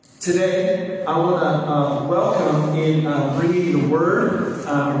Today, I want to welcome in bringing the word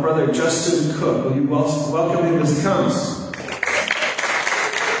our brother Justin Kuk. Will you welcome him as he comes?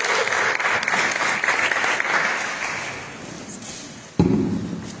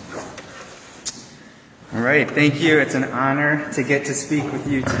 All right, thank you. It's an honor to get to speak with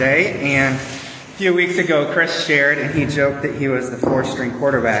you today. And a few weeks ago, Chris shared, and he joked that he was the four-string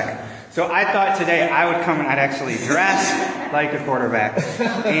quarterback. So I thought today I would come and I'd actually dress like a quarterback.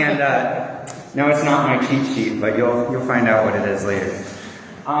 And no, it's not my cheat sheet, but you'll find out what it is later.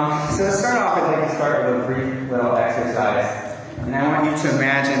 So to start off, I'd like to start with a brief little exercise. And I want you to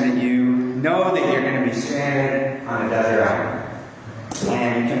imagine that you know that you're going to be stranded on a desert island.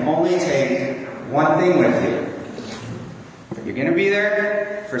 And you can only take one thing with you. But you're going to be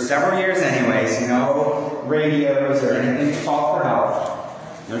there for several years anyways. No radios or anything to call for help.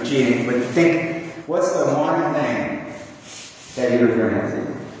 No cheating, but think, what's the one thing that you would bring with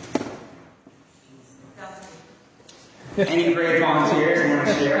you? Any great volunteers who want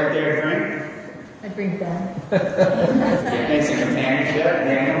to share what they would bring? I'd bring Ben. Make some companionship,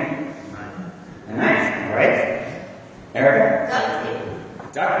 Daniel. A knife, all right? Erica?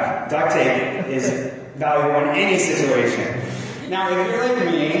 Duct tape is valuable in any situation. Now, if you're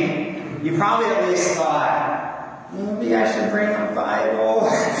like me, you probably at least thought, maybe I should bring a Bible.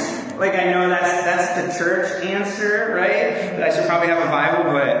 Like, I know that's the church answer, right? That I should probably have a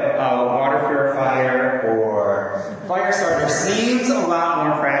Bible, but a water purifier or fire starter seems a lot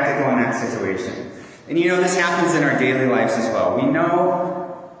more practical in that situation. And you know, this happens in our daily lives as well. We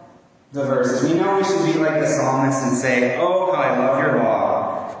know the verses. We know we should be like the psalmist and say, oh, how I love your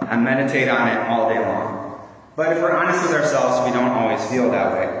law, and meditate on it all day long. But if we're honest with ourselves, we don't always feel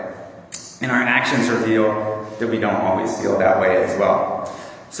that way. And our actions reveal that we don't always feel that way as well.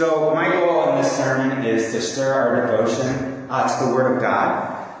 So my goal in this sermon is to stir our devotion to the Word of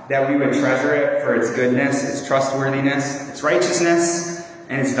God, that we would treasure it for its goodness, its trustworthiness, its righteousness,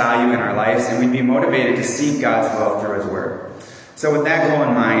 and its value in our lives, and we'd be motivated to seek God's will through His Word. So with that goal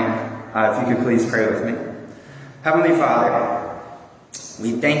in mind, if you could please pray with me. Heavenly Father,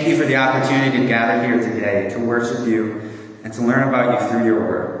 we thank you for the opportunity to gather here today to worship you and to learn about you through your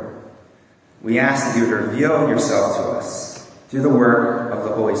Word. We ask that you would reveal yourself to us through the work of the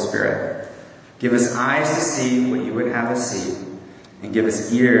Holy Spirit. Give us eyes to see what you would have us see, and give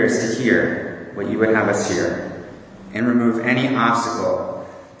us ears to hear what you would have us hear, and remove any obstacle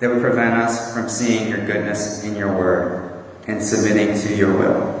that would prevent us from seeing your goodness in your word and submitting to your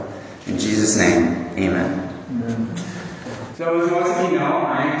will. In Jesus' name, amen. Amen. So as most of you know,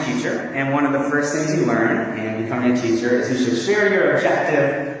 I'm a teacher, and one of the first things you learn in becoming a teacher is you should share your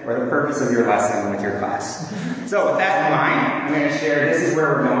objective or the purpose of your lesson with your class. So with that in mind, I'm going to share, this is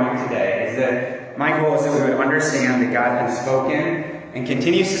where we're going today, is that my goal is that we would understand that God has spoken and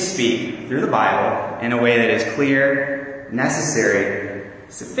continues to speak through the Bible in a way that is clear, necessary,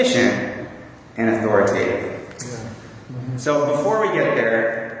 sufficient, and authoritative. So before we get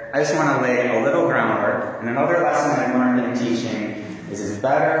there, I just want to lay a little groundwork. And another lesson I learned in teaching is it's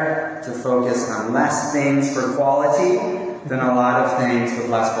better to focus on less things for quality than a lot of things with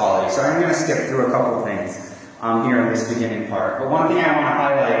less quality. So I'm going to skip through a couple things here in this beginning part. But one thing I want to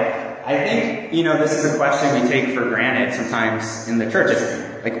highlight, I think, this is a question we take for granted sometimes in the church.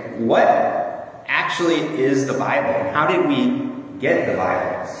 It's like, what actually is the Bible? How did we get the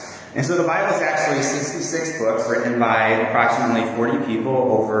Bible? And so the Bible is actually 66 books written by approximately 40 people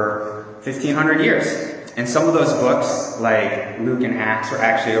over 1,500 years. And some of those books, like Luke and Acts, were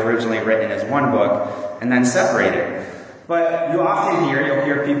actually originally written as one book and then separated. But you'll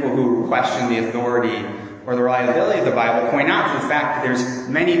hear people who question the authority or the reliability of the Bible point out to the fact that there's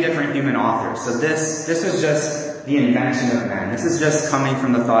many different human authors. So this is just the invention of men. This is just coming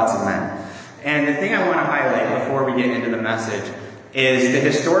from the thoughts of men. And the thing I want to highlight before we get into the message is the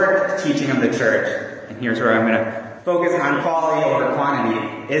historic teaching of the church, and here's where I'm going to focus on quality over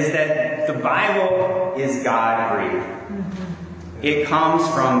quantity, is that the Bible is God-breathed. It comes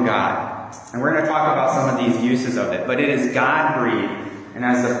from God. And we're going to talk about some of these uses of it, but it is God-breathed and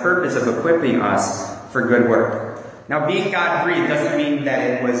has the purpose of equipping us for good work. Now, being God-breathed doesn't mean that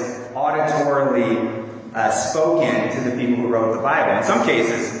it was auditorily spoken to the people who wrote the Bible. In some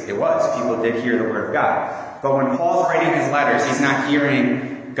cases, it was. People did hear the Word of God. But when Paul's writing his letters, he's not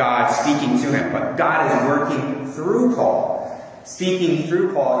hearing God speaking to him, but God is working through Paul, speaking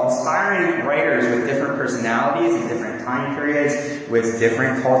through Paul, inspiring writers with different personalities in different time periods, with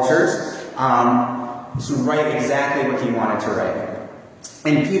different cultures, to write exactly what he wanted to write.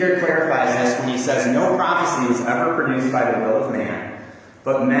 And Peter clarifies this when he says, no prophecy was ever produced by the will of man,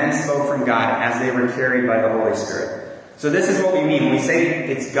 but men spoke from God as they were carried by the Holy Spirit. So this is what we mean when we say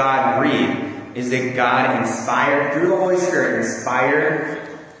it's God-breathed, is that God inspired, through the Holy Spirit, inspired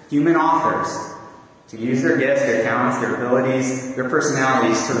human authors to use their gifts, their talents, their abilities, their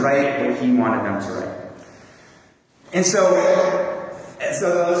personalities to write what he wanted them to write. And so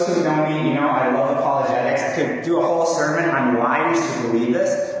those who know me, I love apologetics. I could do a whole sermon on why we should believe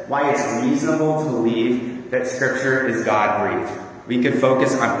this, why it's reasonable to believe that Scripture is God-breathed. We could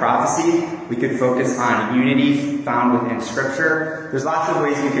focus on prophecy. We could focus on unity found within Scripture. There's lots of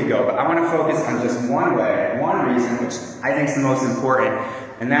ways we could go, but I want to focus on just one way, one reason, which I think is the most important,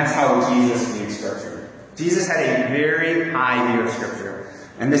 and that's how Jesus viewed Scripture. Jesus had a very high view of Scripture.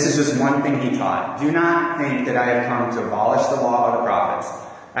 And this is just one thing he taught. Do not think that I have come to abolish the law or the prophets.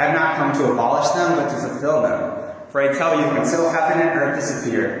 I have not come to abolish them, but to fulfill them. For I tell you, until heaven and earth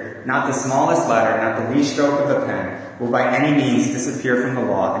disappear, not the smallest letter, not the least stroke of the pen, will by any means disappear from the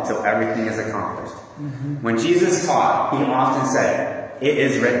law until everything is accomplished. When Jesus taught, he often said, "It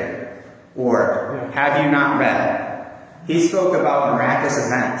is written," or "Have you not read?" He spoke about miraculous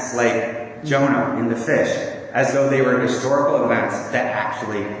events like Jonah and the fish, as though they were historical events that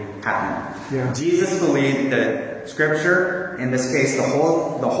actually happened. Yeah. Jesus believed that Scripture, in this case the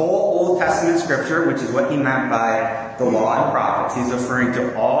whole Old Testament Scripture, which is what he meant by the law and prophets, he's referring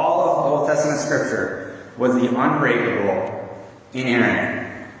to all of Old Testament Scripture, was the unbreakable, inerrant,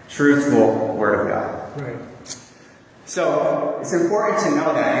 truthful Word of God. Right. So it's important to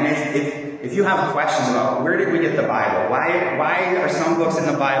know that, and if you have questions about where did we get the Bible, why are some books in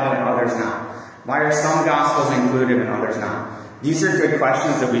the Bible and others not? Why are some Gospels included and others not? These are good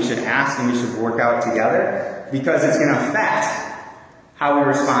questions that we should ask and we should work out together, because it's going to affect how we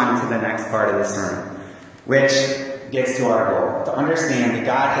respond to the next part of the sermon, which gets to our goal, to understand that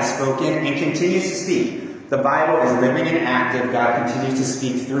God has spoken and continues to speak. The Bible is living and active. God continues to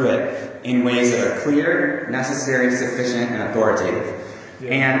speak through it in ways that are clear, necessary, sufficient, and authoritative.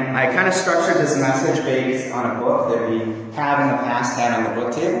 And I kind of structured this message based on a book that we have in the past had on the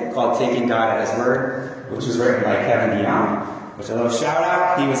book table called Taking God at His Word, which was written by Kevin DeYoung, which I love. Shout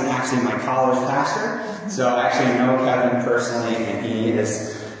out. He was actually my college pastor. So I actually know Kevin personally, and he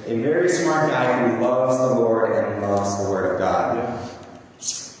is a very smart guy who loves the Lord and loves the Word of God.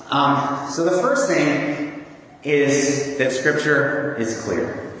 So the first thing is that Scripture is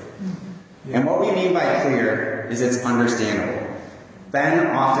clear. And what we mean by clear is it's understandable. Ben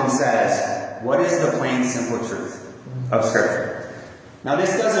often says, what is the plain, simple truth of Scripture? Now,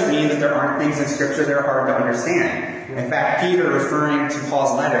 this doesn't mean that there aren't things in Scripture that are hard to understand. In fact, Peter, referring to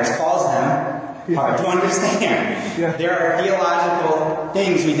Paul's letters, calls them hard to understand. There are theological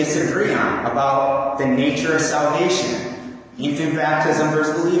things we disagree on about the nature of salvation, infant baptism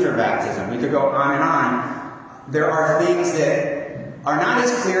versus believer baptism. We could go on and on. There are things that are not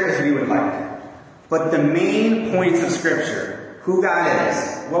as clear as we would like. But the main points of Scripture, who God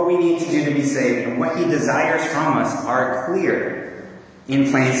is, what we need to do to be saved, and what He desires from us are clear in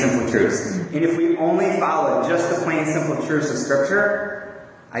plain, simple truths. And if we only follow just the plain, simple truths of Scripture,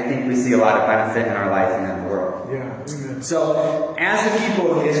 I think we see a lot of benefit in our life and in the world. Amen. So, as the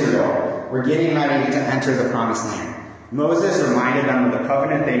people of Israel were getting ready to enter the Promised Land, Moses reminded them of the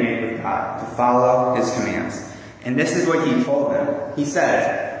covenant they made with God to follow His commands. And this is what he told them. He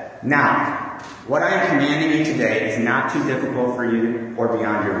said, "Now, what I am commanding you today is not too difficult for you or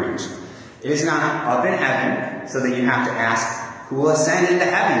beyond your reach. It is not up in heaven, so that you have to ask, who will ascend into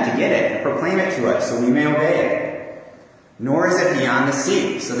heaven to get it and proclaim it to us so we may obey it? Nor is it beyond the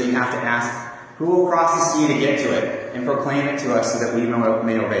sea, so that you have to ask, who will cross the sea to get to it and proclaim it to us so that we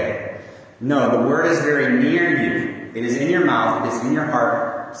may obey it? No, the word is very near you. It is in your mouth, it is in your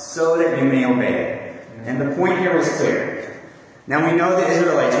heart, so that you may obey it." And the point here was clear. Now we know the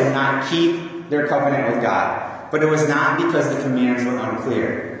Israelites would not keep their covenant with God, but it was not because the commands were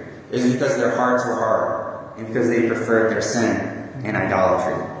unclear. It was because their hearts were hard, and because they preferred their sin and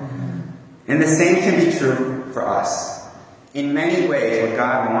idolatry. And the same can be true for us. In many ways, what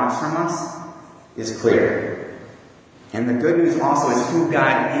God wants from us is clear. And the good news also is who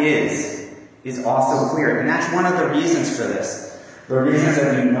God is also clear. And that's one of the reasons for this. The reasons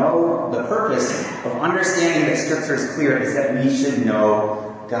that we know the purpose of understanding that Scripture is clear is that we should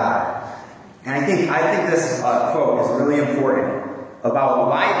know God. And I think this quote is really important about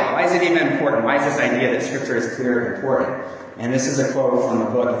why is it even important? Why is this idea that Scripture is clear important? And this is a quote from the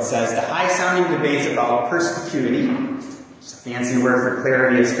book. It says, "The high-sounding debates about perspicuity," which is a fancy word for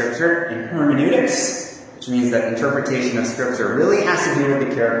clarity of Scripture, and hermeneutics, which means that interpretation of Scripture really has to do with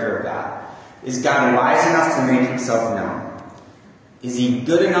the character of God. Is God wise enough to make Himself known? Is He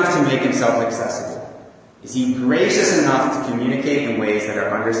good enough to make Himself accessible? Is He gracious enough to communicate in ways that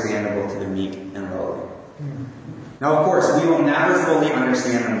are understandable to the meek and lowly? Now, of course, we will never fully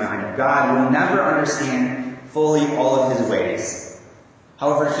understand the mind of God. We will never understand fully all of his ways.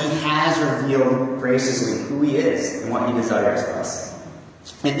 However, he has revealed graciously who he is and what he desires for us.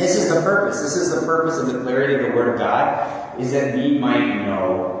 And this is the purpose. This is the purpose of the clarity of the Word of God, is that we might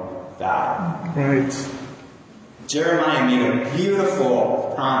know God. Right. Jeremiah made a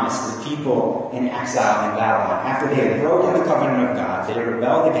beautiful promise to the people in exile in Babylon. After they had broken the covenant of God, they had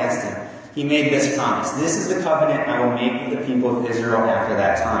rebelled against him, he made this promise. This is the covenant I will make with the people of Israel after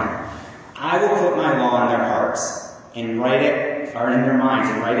that time. I will put my law in their hearts and write it, or in their minds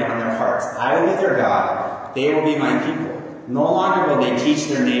and write it on their hearts. I will be their God. They will be my people. No longer will they teach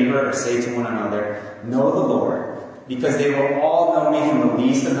their neighbor or say to one another, know the Lord, because they will all know me from the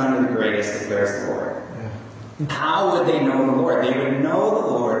least and unto the greatest, declares the Lord. How would they know the Lord? They would know the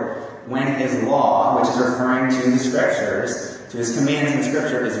Lord when his law, which is referring to the scriptures, to his commands in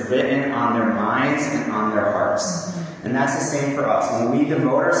scripture, is written on their minds and on their hearts. And that's the same for us. When we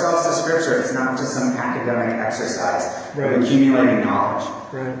devote ourselves to scripture, it's not just some academic exercise of accumulating knowledge.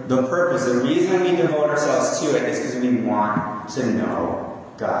 Right. The purpose, the reason we devote ourselves to it is because we want to know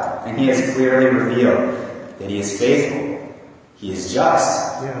God. And he has clearly revealed that he is faithful, he is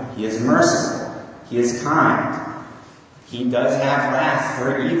just, he is merciful, he is kind. He does have wrath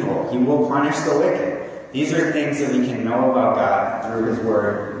for evil. He will punish the wicked. These are things that we can know about God through his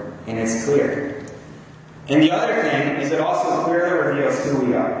word, and it's clear. And the other thing is it also clearly reveals who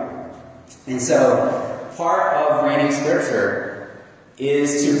we are. And so, part of reading scripture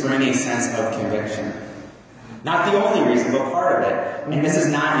is to bring a sense of conviction. Not the only reason, but part of it. And this is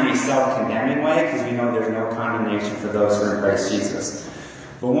not in a self-condemning way, because we know there's no condemnation for those who are in Christ Jesus.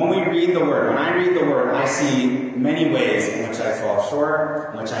 But when we read the Word, when I read the Word, I see many ways in which I fall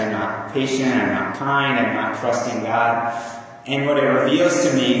short, in which I'm not patient, I'm not kind, I'm not trusting God. And what it reveals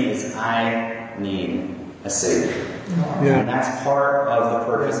to me is I need a Savior. And that's part of the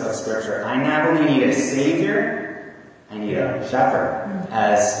purpose of Scripture. I not only need a Savior, I need a shepherd,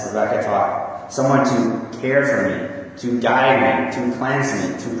 as Rebecca taught. Someone to care for me, to guide me, to cleanse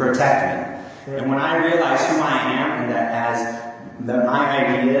me, to protect me. And when I realize who I am and that my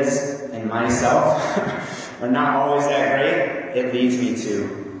ideas and myself are not always that great, it leads me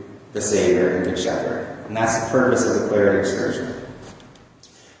to the Savior and Good Shepherd. And that's the purpose of the clarity of Scripture.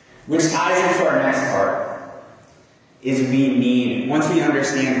 Which ties into our next part, is we need, once we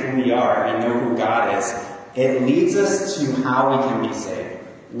understand who we are and we know who God is, it leads us to how we can be saved.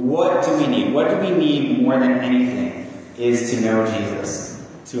 What do we need? What do we need more than anything is to know Jesus,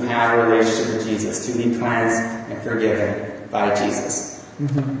 to have a relationship with Jesus, to be cleansed and forgiven by Jesus.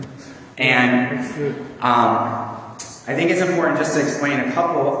 And I think it's important just to explain a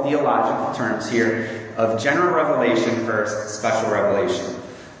couple of theological terms here of general revelation versus special revelation.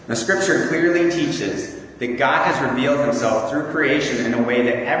 The Scripture clearly teaches that God has revealed himself through creation in a way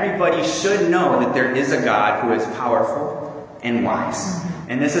that everybody should know that there is a God who is powerful and wise.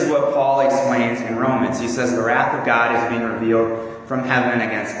 And this is what Paul explains in Romans. He says, the wrath of God is being revealed from heaven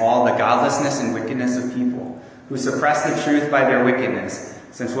against all the godlessness and wickedness of people, who suppress the truth by their wickedness,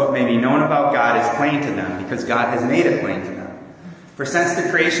 since what may be known about God is plain to them, because God has made it plain to them. For since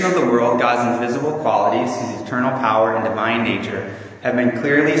the creation of the world, God's invisible qualities, his eternal power and divine nature, have been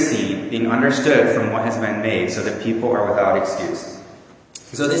clearly seen, being understood from what has been made, so that people are without excuse.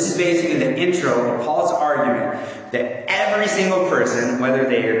 So this is basically the intro of Paul's argument that every single person, whether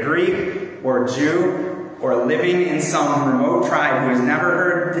they are Greek or Jew or living in some remote tribe who has never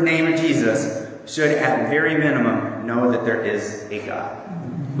heard the name of Jesus, should at very minimum know that there is a God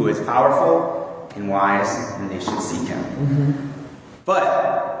who is powerful and wise, and they should seek him.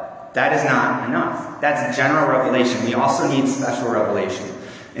 But that is not enough. That's general revelation. We also need special revelation.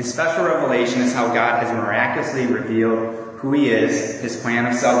 And special revelation is how God has miraculously revealed who he is, his plan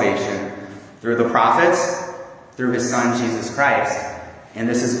of salvation, through the prophets, through his Son, Jesus Christ. And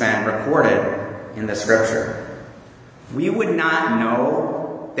this has been recorded in the Scripture. We would not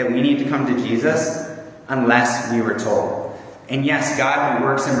know that we need to come to Jesus unless we were told. And yes, God, who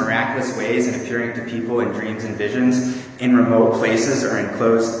works in miraculous ways in appearing to people in dreams and visions in remote places or in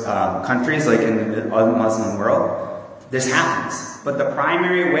closed countries like in the Muslim world, this happens. But the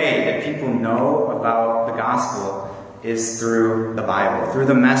primary way that people know about the gospel is through the Bible, through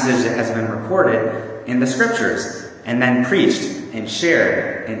the message that has been recorded in the Scriptures and then preached and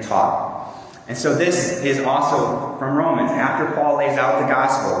shared and taught. And so this is also from Romans. After Paul lays out the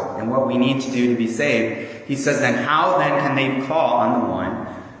gospel and what we need to do to be saved, he says, then how then can they call on the one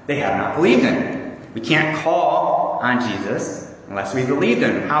they have not believed in? We can't call on Jesus unless we believed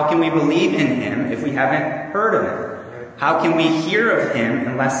in him. How can we believe in him if we haven't heard of him? How can we hear of him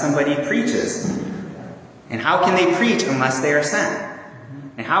unless somebody preaches? And how can they preach unless they are sent?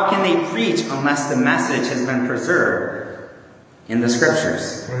 And how can they preach unless the message has been preserved in the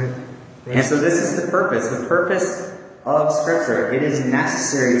Scriptures? Right. And so this is the purpose of Scripture. It is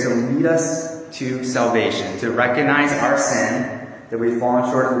necessary to lead us to salvation, to recognize our sin, that we've fallen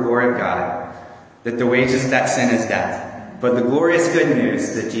short of the glory of God, that the wages of that sin is death. But the glorious good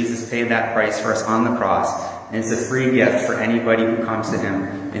news that Jesus paid that price for us on the cross, and it's a free gift for anybody who comes to him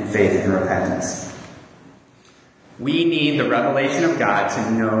in faith and repentance. We need the revelation of God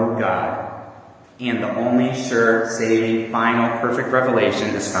to know God. And the only sure, saving, final, perfect revelation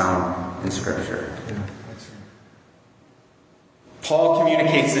is found in Scripture. Yeah, that's right. Paul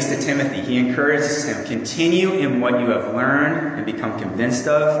communicates this to Timothy. He encourages him, continue in what you have learned and become convinced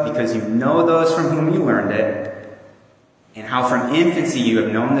of, because you know those from whom you learned it, and how from infancy you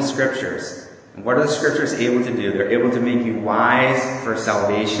have known the Scriptures. And what are the Scriptures able to do? They're able to make you wise for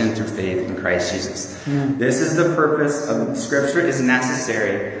salvation through faith in Christ Jesus. This is the purpose of Scripture is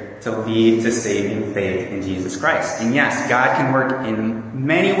necessary to lead to saving faith in Jesus Christ. And yes, God can work in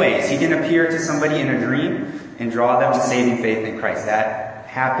many ways. He can appear to somebody in a dream and draw them to saving faith in Christ. That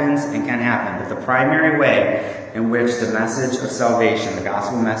happens and can happen. But the primary way in which the message of salvation, the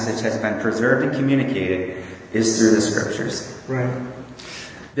gospel message, has been preserved and communicated is through the Scriptures. Right.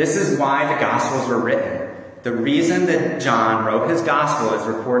 This is why the Gospels were written. The reason that John wrote his Gospel is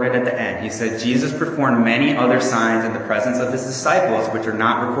recorded at the end. He said, Jesus performed many other signs in the presence of his disciples, which are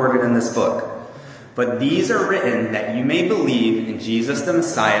not recorded in this book. But these are written that you may believe in Jesus the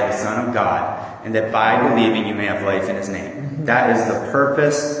Messiah, the Son of God, and that by believing you may have life in his name. That is the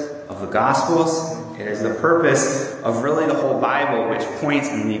purpose of the Gospels. It is the purpose of really the whole Bible, which points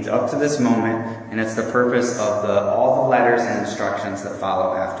and leads up to this moment, and it's the purpose of all the letters and instructions that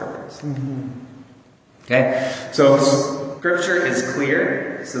follow afterwards. Okay? So Scripture is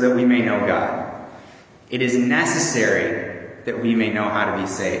clear so that we may know God. It is necessary that we may know how to be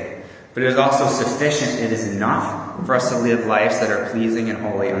saved. But it is also sufficient, it is enough for us to live lives that are pleasing and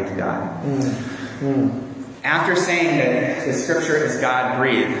holy unto God. After saying that the Scripture is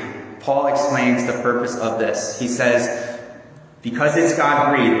God-breathed, Paul explains the purpose of this. He says, because it's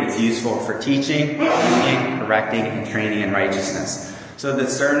God-breathed, it's useful for teaching, rebuking, correcting, and training in righteousness, so that the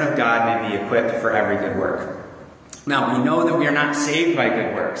servant of God may be equipped for every good work. Now, we know that we are not saved by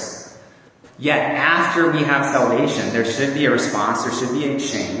good works. Yet, after we have salvation, there should be a response, there should be a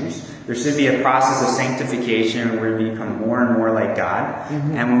change, there should be a process of sanctification where we become more and more like God,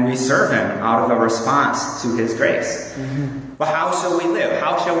 and when we serve him out of a response to his grace. But how shall we live?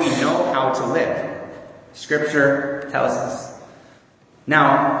 How shall we know how to live? Scripture tells us.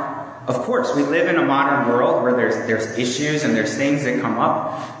 Now, of course, we live in a modern world where there's issues and there's things that come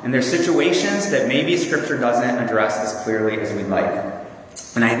up, and there's situations that maybe Scripture doesn't address as clearly as we'd like.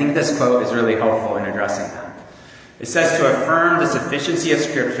 And I think this quote is really helpful in addressing that. It says, to affirm the sufficiency of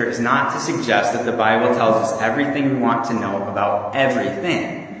Scripture is not to suggest that the Bible tells us everything we want to know about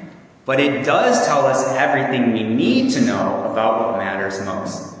everything. But it does tell us everything we need to know about what matters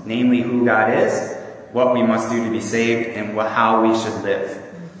most. Namely, who God is, what we must do to be saved, and how we should live.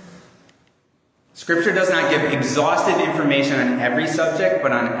 Scripture does not give exhaustive information on every subject,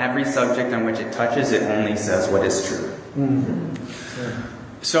 but on every subject on which it touches, it only says what is true.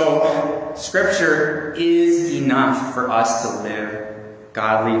 So, Scripture is enough for us to live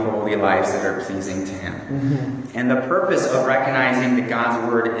godly, holy lives that are pleasing to him. And the purpose of recognizing that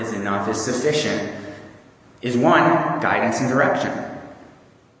God's Word is enough, is sufficient, is one, guidance and direction.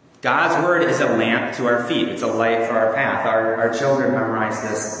 God's Word is a lamp to our feet. It's a light for our path. Our children memorize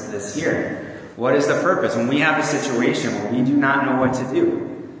this here. What is the purpose? When we have a situation where we do not know what to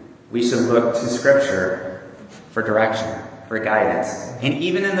do, we should look to Scripture for direction, for guidance. And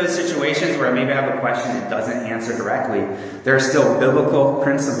even in those situations where I maybe have a question that doesn't answer directly, there are still biblical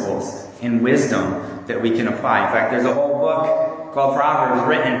principles and wisdom that we can apply. In fact, there's a whole book called Proverbs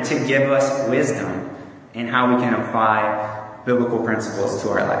written to give us wisdom in how we can apply biblical principles to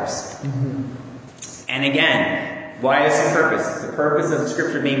our lives. And again, why is the purpose? The purpose of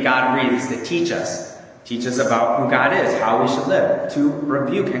Scripture being God-breathed is to teach us. Teach us about who God is, how we should live, to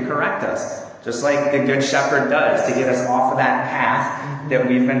rebuke and correct us. Just like the Good Shepherd does, to get us off of that path that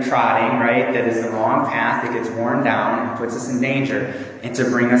we've been trotting, right? That is the wrong path, that gets worn down and puts us in danger, and to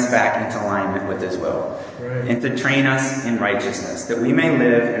bring us back into alignment with his will. Right. And to train us in righteousness, that we may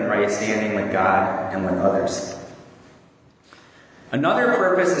live in right standing with God and with others. Another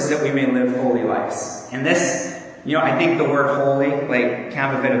purpose is that we may live holy lives. And this, I think the word holy, can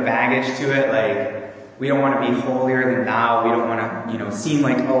have a bit of baggage to it, we don't want to be holier than thou. We don't want to, seem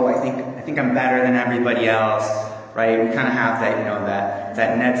like, I think I'm better than everybody else. right? We kind of have that,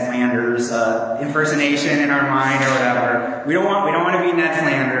 that Ned Flanders impersonation in our mind or whatever. We don't want to be Ned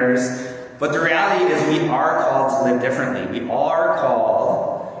Flanders. But the reality is we are called to live differently. We are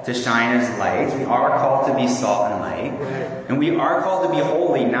called to shine as light. We are called to be salt and light. And we are called to be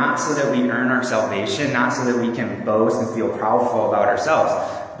holy, not so that we earn our salvation, not so that we can boast and feel proudful about ourselves,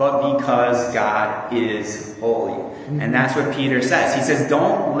 but because God is holy. And that's what Peter says. He says,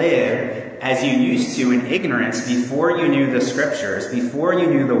 don't live as you used to in ignorance before you knew the scriptures, before you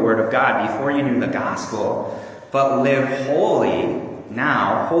knew the word of God, before you knew the gospel, but live holy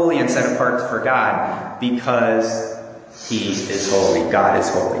now, holy and set apart for God, because he is holy. God is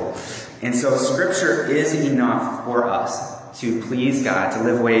holy. And so scripture is enough for us to please God, to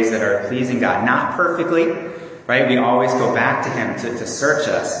live ways that are pleasing God. Not perfectly, right? We always go back to him to search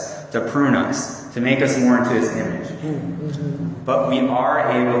us, to prune us, to make us more into his image. But we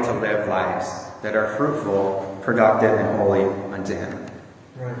are able to live lives that are fruitful, productive, and holy unto him.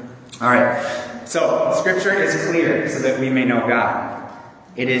 Right. All right. So scripture is clear so that we may know God.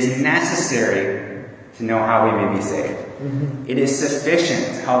 It is necessary to know how we may be saved. It is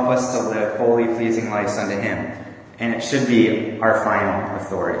sufficient to help us to live holy, pleasing lives unto him. And it should be our final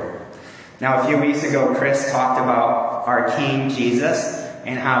authority. Now, a few weeks ago, Chris talked about our King Jesus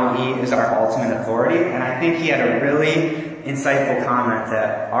and how he is our ultimate authority. And I think he had a really insightful comment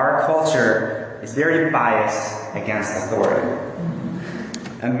that our culture is very biased against authority.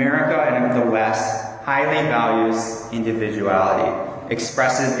 America and the West highly values individuality,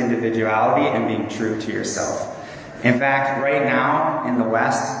 expresses individuality, and being true to yourself. In fact, right now in the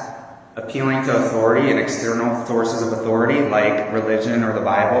West, appealing to authority and external sources of authority like religion or the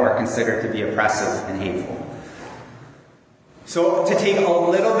Bible are considered to be oppressive and hateful. So to take a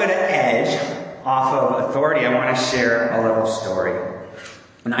little bit of edge off of authority, I want to share a little story.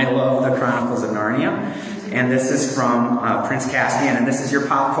 And I love the Chronicles of Narnia. And this is from Prince Caspian. And this is your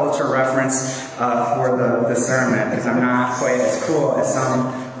pop culture reference for the sermon, because I'm not quite as cool as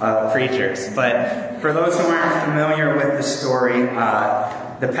some preachers. But for those who aren't familiar with the story,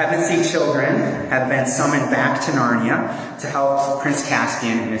 the Pevensey children have been summoned back to Narnia to help Prince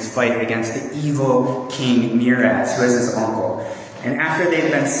Caspian in his fight against the evil King Miraz, who is his uncle. And after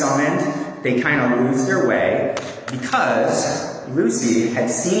they've been summoned, they kind of lose their way because Lucy had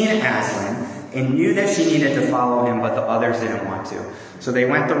seen Aslan and knew that she needed to follow him, but the others didn't want to. So they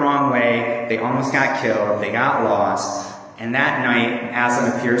went the wrong way, they almost got killed, they got lost, and that night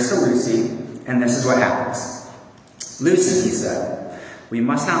Aslan appears to Lucy, and this is what happens. Lucy, he said, we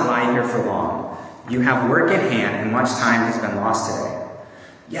must not lie here for long. You have work at hand, and much time has been lost today.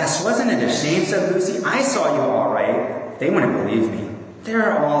 Yes, wasn't it a shame, said Lucy. I saw you all right. They wouldn't believe me.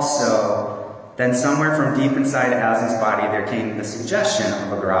 They're also... Then somewhere from deep inside Aslan's body there came the suggestion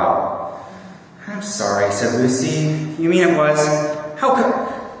of a growl. I'm sorry, said Lucy. You mean it was...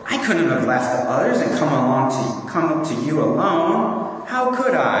 I couldn't have left the others and come to you alone. How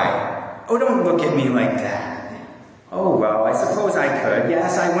could I? Oh, don't look at me like that. Oh, well, I suppose I could.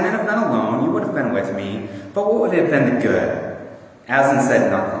 Yes, I wouldn't have been alone. You would have been with me. But what would have been the good? Aslan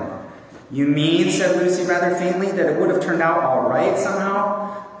said nothing. You mean, said Lucy rather faintly, that it would have turned out all right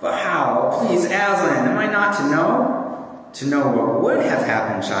somehow? But how? Please, Aslan, am I not to know? To know what would have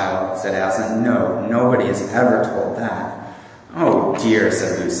happened, child, said Aslan. No, nobody has ever told that. Oh, dear,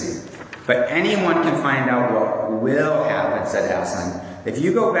 said Lucy. But anyone can find out what will happen, said Aslan. If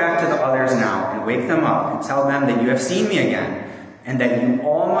you go back to the others now and wake them up and tell them that you have seen me again and that you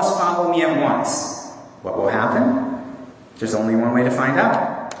all must follow me at once, what will happen? There's only one way to find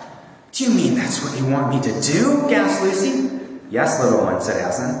out. Do you mean that's what you want me to do? Gasped Lucy. Yes, little one, said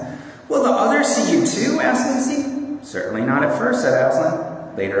Aslan. Will the others see you too? Asked Lucy. Certainly not at first, said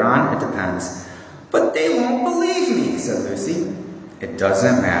Aslan. Later on, it depends. But they won't believe me, said Lucy. It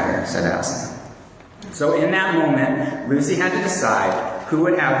doesn't matter, said Aslan. So in that moment, Lucy had to decide who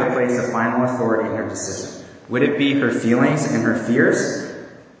would have the place of final authority in her decision. Would it be her feelings and her fears?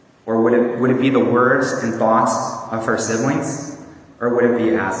 Or would it be the words and thoughts of her siblings? Or would it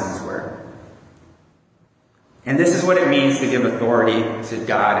be Aslan's word? And this is what it means to give authority to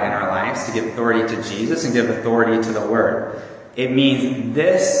God in our lives, to give authority to Jesus, and give authority to the Word. It means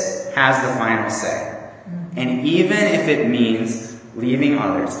this has the final say. And even if it means leaving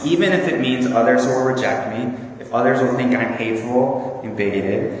others, even if it means others will reject me, if others will think I'm hateful and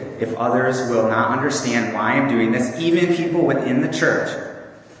bigoted, if others will not understand why I'm doing this, even people within the church,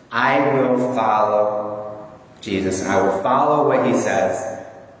 I will follow Jesus, and I will follow what he says,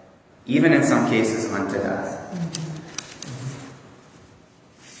 even in some cases unto death.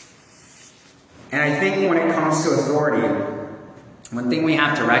 And I think when it comes to authority, one thing we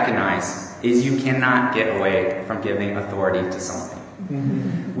have to recognize is you cannot get away from giving authority to something.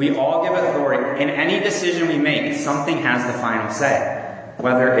 We all give authority. In any decision we make, something has the final say.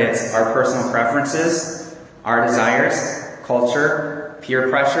 Whether it's our personal preferences, our desires, culture, peer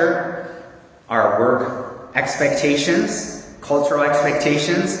pressure, our work expectations, cultural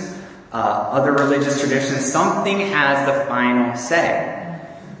expectations, other religious traditions, something has the final say.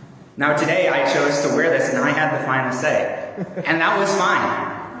 Now today I chose to wear this and I had the final say. And that was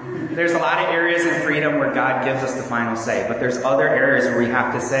fine. There's a lot of areas in freedom where God gives us the final say. But there's other areas where we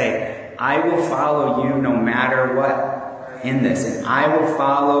have to say, I will follow you no matter what in this. And I will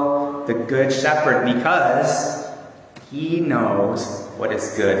follow the Good Shepherd because he knows what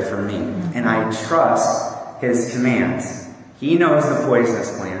is good for me. And I trust his commands. He knows the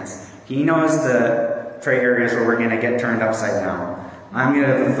poisonous plants. He knows the areas where we're going to get turned upside down. I'm going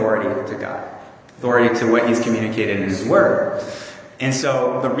to have authority to God. Authority to what he's communicated in his word. And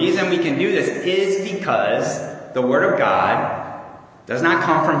so the reason we can do this is because the word of God does not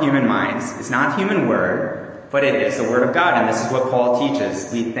come from human minds. It's not human word, but it is the word of God. And this is what Paul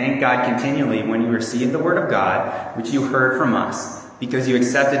teaches. We thank God continually when you receive the word of God, which you heard from us, because you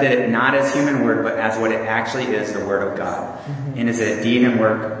accepted it not as human word, but as what it actually is, the word of God. And is a deed and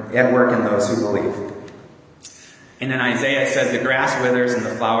at work in those who believe. And in Isaiah it says, the grass withers and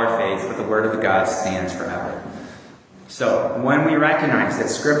the flower fades, but the word of God stands forever. So when we recognize that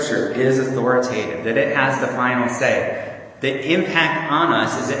Scripture is authoritative, that it has the final say, the impact on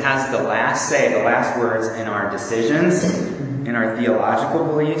us is it has the last say, the last words in our decisions, in our theological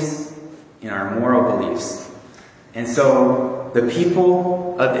beliefs, in our moral beliefs. And so the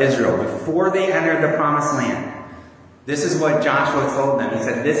people of Israel, before they entered the promised land, this is what Joshua told them. He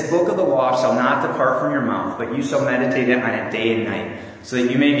said, this book of the law shall not depart from your mouth, but you shall meditate it on it day and night, so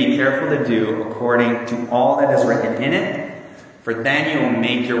that you may be careful to do according to all that is written in it, for then you will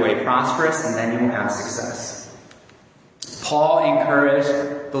make your way prosperous, and then you will have success. Paul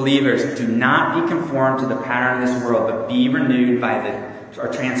encouraged believers, do not be conformed to the pattern of this world, but be renewed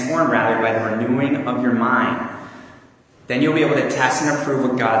transformed by the renewing of your mind. Then you'll be able to test and approve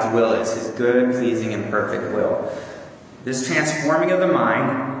what God's will is, his good, pleasing, and perfect will. This transforming of the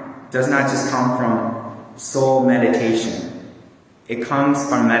mind does not just come from soul meditation. It comes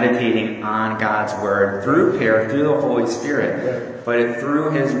from meditating on God's word through prayer, through the Holy Spirit, but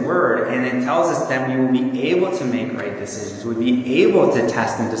through his word. And it tells us that we will be able to make right decisions. We'll be able to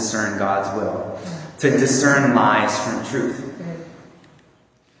test and discern God's will, to discern lies from truth.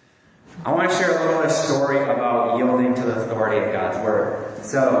 I want to share a little bit of story about yielding to the authority of God's word.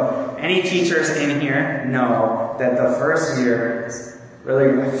 So, any teachers in here know that the first year is really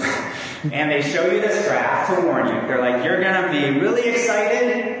rough. And they show you this graph to warn you. They're like, you're going to be really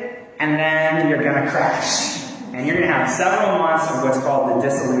excited, and then you're going to crash. And you're going to have several months of what's called the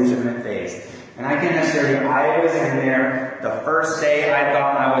disillusionment phase. And I can assure you, I was in there the first day. I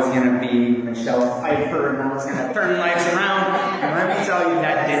thought I was going to be Michelle Pfeiffer, and I was going to turn lives around. And let me tell you,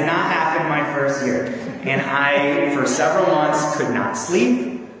 that did not happen my first year. And I, for several months, could not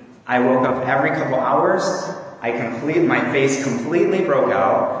sleep. I woke up every couple hours. My face completely broke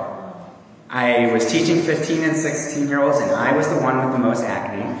out. I was teaching 15 and 16-year-olds, and I was the one with the most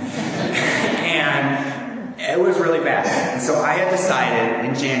acne. And it was really bad. And so I had decided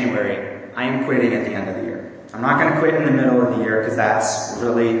in January, I am quitting at the end of the year. I'm not going to quit in the middle of the year because that's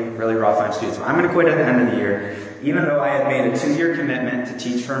really, really rough on students. So I'm going to quit at the end of the year, even though I had made a 2-year commitment to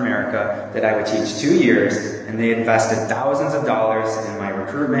Teach for America, that I would teach 2 years, and they invested thousands of dollars in my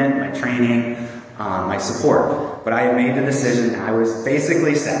recruitment, my training, my support. But I had made the decision, and I was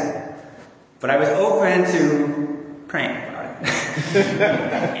basically set. But I was open to praying about it.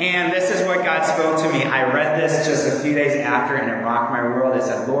 And this is what God spoke to me. I read this just a few days after, and it rocked my world. It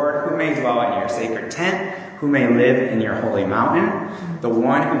said, Lord, who may dwell in your sacred tent? Who may live in your holy mountain? The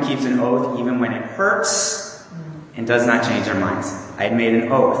one who keeps an oath even when it hurts and does not change their minds. I had made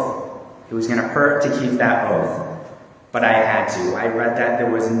an oath. It was going to hurt to keep that oath. But I had to. I read that there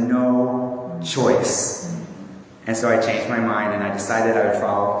was no choice. And so I changed my mind, and I decided I would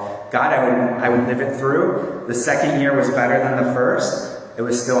follow God. I would live it through. The second year was better than the first. It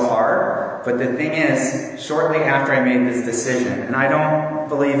was still hard. But the thing is, shortly after I made this decision, and I don't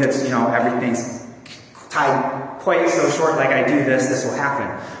believe it's, everything's tied quite so short, like I do this will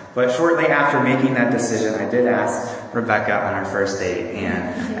happen. But shortly after making that decision, I did ask Rebecca on our first date.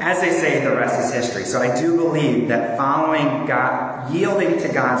 And as they say, the rest is history. So I do believe that following God, yielding to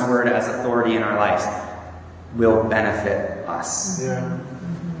God's word as authority in our lives, will benefit us. Yeah.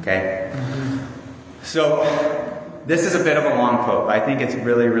 Okay? So, this is a bit of a long quote, but I think it's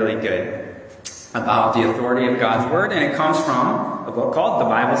really, really good about the authority of God's word, and it comes from a a book called The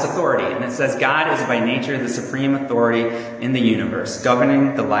Bible's Authority. And it says, God is by nature the supreme authority in the universe,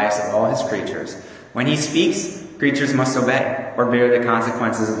 governing the lives of all his creatures. When he speaks, creatures must obey or bear the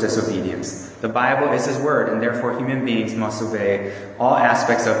consequences of disobedience. The Bible is his word, and therefore human beings must obey all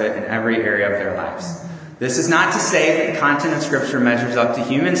aspects of it in every area of their lives. This is not to say that the content of Scripture measures up to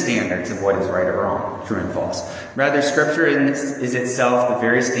human standards of what is right or wrong, true and false. Rather, Scripture is itself the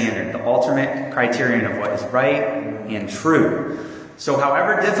very standard, the ultimate criterion of what is right and true. So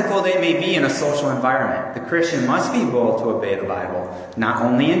however difficult it may be in a social environment, the Christian must be able to obey the Bible, not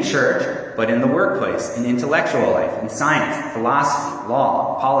only in church, but in the workplace, in intellectual life, in science, philosophy,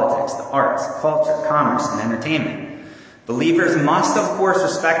 law, politics, the arts, culture, commerce, and entertainment. Believers must, of course,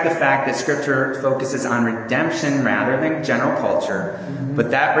 respect the fact that Scripture focuses on redemption rather than general culture, but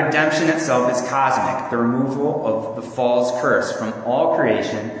that redemption itself is cosmic, the removal of the fall's curse from all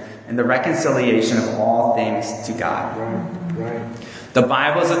creation and the reconciliation of all things to God. Right. The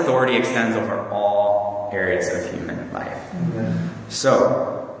Bible's authority extends over all areas of human life.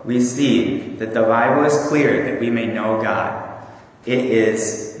 So, we see that the Bible is clear that we may know God. It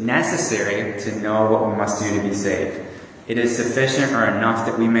is necessary to know what we must do to be saved. It is sufficient or enough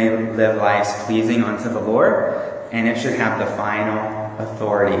that we may live lives pleasing unto the Lord, and it should have the final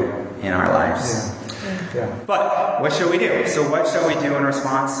authority in our lives. But what shall we do? So what shall we do in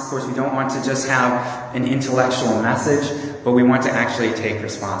response? Of course, we don't want to just have an intellectual message, but we want to actually take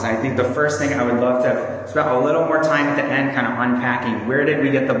response. And I think the first thing I would love to have spent a little more time at the end kind of unpacking, where did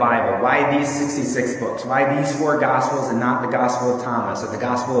we get the Bible? Why these 66 books? Why these 4 Gospels and not the Gospel of Thomas or the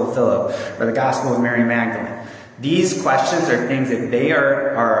Gospel of Philip or the Gospel of Mary Magdalene? These questions are things that they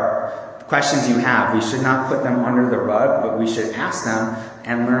are questions you have. We should not put them under the rug, but we should ask them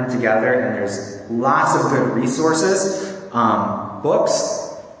and learn together. And there's lots of good resources,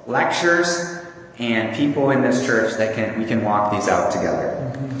 books, lectures, and people in this church that we can walk these out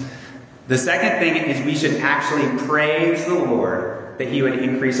together. The second thing is we should actually pray to the Lord that he would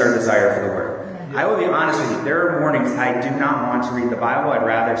increase our desire for the Word. I will be honest with you, there are mornings I do not want to read the Bible. I'd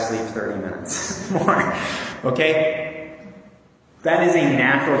rather sleep 30 minutes more. Okay? That is a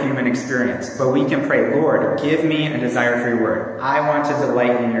natural human experience. But we can pray, Lord, give me a desire for your word. I want to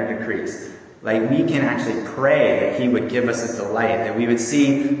delight in your decrees. Like, we can actually pray that he would give us a delight, that we would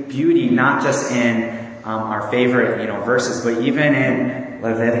see beauty not just in our favorite verses, but even in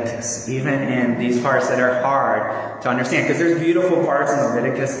Leviticus, even in these parts that are hard to understand. Because there's beautiful parts in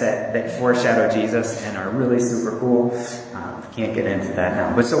Leviticus that foreshadow Jesus and are really super cool. Can't get into that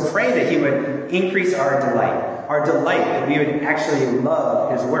now. But so pray that he would increase our delight, that we would actually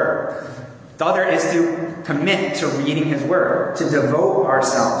love his word. The other is to commit to reading his word, to devote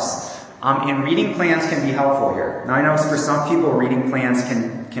ourselves. And reading plans can be helpful here. Now I know for some people reading plans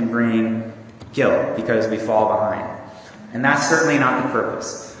can bring guilt because we fall behind. And that's certainly not the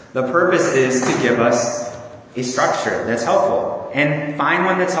purpose. The purpose is to give us a structure that's helpful. And find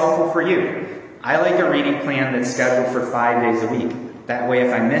one that's helpful for you. I like a reading plan that's scheduled for 5 days a week. That way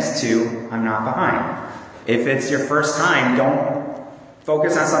if I miss 2, I'm not behind. If it's your first time, don't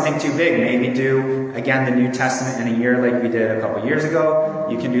focus on something too big. Maybe do, again, the New Testament in a year like we did a couple years ago.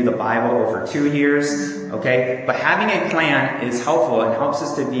 You can do the Bible over 2 years. Okay? But having a plan is helpful and helps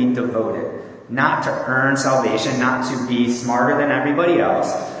us to be devoted. Not to earn salvation, not to be smarter than everybody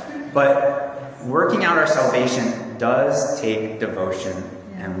else. But working out our salvation does take devotion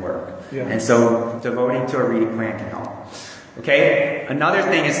and work. And so devoting to a reading plan can help. Okay? Another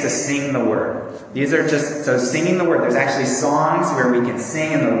thing is to sing the word. These are so singing the word. There's actually songs where we can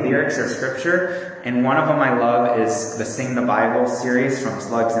sing and the lyrics are scripture. And one of them I love is the Sing the Bible series from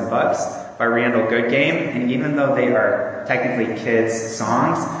Slugs and Bugs by Randall Goodgame. And even though they are technically kids'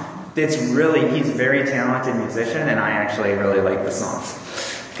 songs, he's a very talented musician, and I actually really like the songs.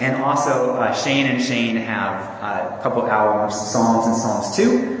 And also, Shane and Shane have a couple albums, Psalms and Psalms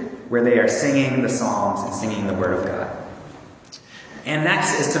 2, where they are singing the Psalms and singing the Word of God. And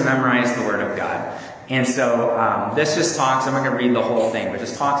next is to memorize the Word of God. And so this just talks, I'm not going to read the whole thing, but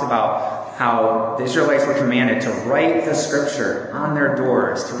just talks about how the Israelites were commanded to write the Scripture on their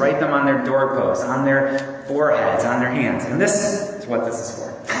doors, to write them on their doorposts, on their foreheads, on their hands. And this is what this is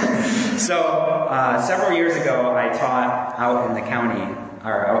for. So several years ago, I taught out in the county,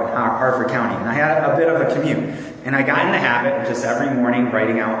 or out in Hartford County, and I had a bit of a commute. And I got in the habit of just every morning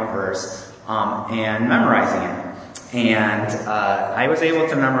writing out a verse and memorizing it. And I was able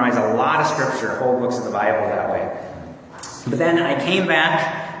to memorize a lot of scripture, whole books of the Bible that way. But then I came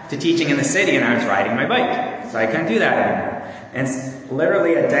back to teaching in the city, and I was riding my bike. So I couldn't do that anymore. And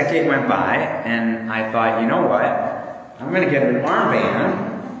literally a decade went by, and I thought, you know what? I'm going to get an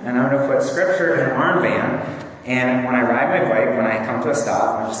armband, and I'm going to put scripture in an armband, And when I ride my bike, when I come to a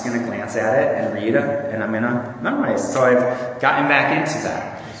stop, I'm just going to glance at it and read it, and I'm going to memorize. So I've gotten back into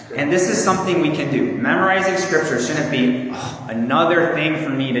that. And this is something we can do. Memorizing scripture shouldn't be another thing for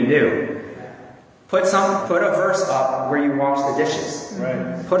me to do. Put a verse up where you wash the dishes.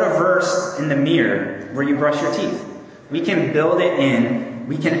 Right. Put a verse in the mirror where you brush your teeth. We can build it in.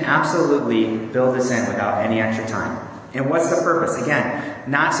 We can absolutely build this in without any extra time. And what's the purpose? Again,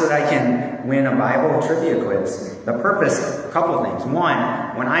 not so that I can win a Bible trivia quiz. The purpose, a couple of things.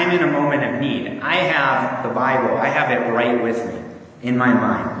 One, when I'm in a moment of need, I have the Bible. I have it right with me in my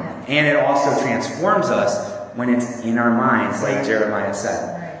mind. And it also transforms us when it's in our minds, like Jeremiah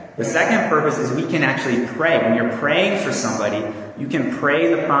said. The second purpose is we can actually pray. When you're praying for somebody, you can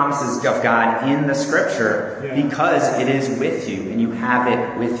pray the promises of God in the scripture because it is with you and you have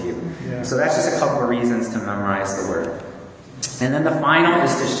it with you. Yeah. So that's just a couple of reasons to memorize the word. And then the final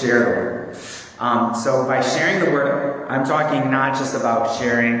is to share the word. So by sharing the word, I'm talking not just about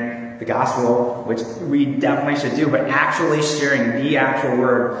sharing the gospel, which we definitely should do, but actually sharing the actual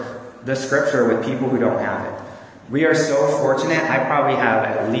word, the scripture, with people who don't have it. We are so fortunate. I probably have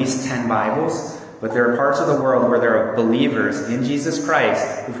at least 10 Bibles, but there are parts of the world where there are believers in Jesus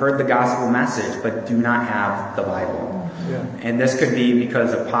Christ who've heard the gospel message but do not have the Bible. Yeah. And this could be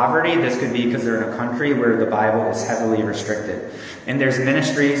because of poverty. This could be because they're in a country where the Bible is heavily restricted. And there's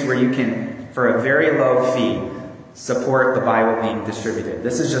ministries where you can, for a very low fee, support the Bible being distributed.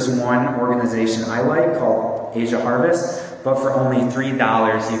 This is just one organization I like called Asia Harvest. But for only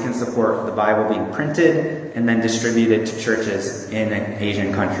 $3, you can support the Bible being printed and then distributed to churches in an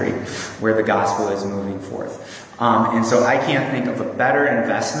Asian country where the gospel is moving forth. And so I can't think of a better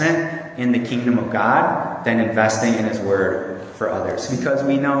investment in the kingdom of God than investing in his word for others. Because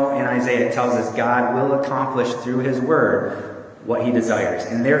we know in Isaiah it tells us God will accomplish through his word what he desires.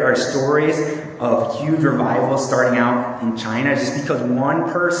 And there are stories of huge revivals starting out in China just because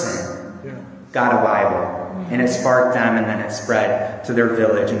one person got a Bible. And it sparked them, and then it spread to their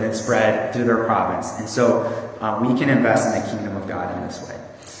village, and it spread to their province. And so we can invest in the kingdom of God in this way.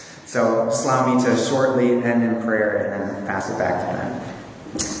 So just allow me to shortly end in prayer and then pass it back to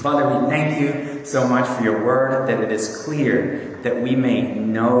them. Father, we thank you so much for your word, that it is clear that we may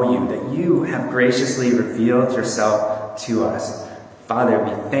know you, that you have graciously revealed yourself to us. Father,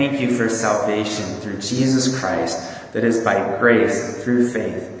 we thank you for salvation through Jesus Christ, that is by grace through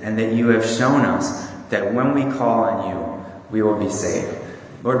faith, and that you have shown us that when we call on you, we will be saved.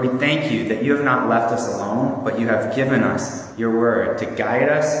 Lord, we thank you that you have not left us alone, but you have given us your word to guide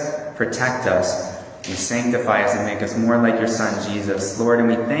us, protect us, and sanctify us and make us more like your Son, Jesus. Lord, and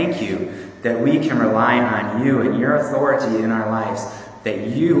we thank you that we can rely on you and your authority in our lives, that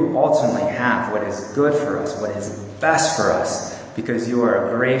you ultimately have what is good for us, what is best for us, because you are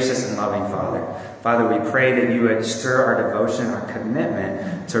a gracious and loving Father. Father, we pray that you would stir our devotion, our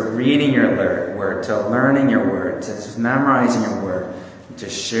commitment to reading your word, to learning your word, to just memorizing your word, to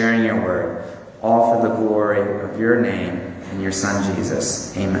sharing your word, all for the glory of your name and your Son,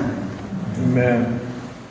 Jesus. Amen. Amen.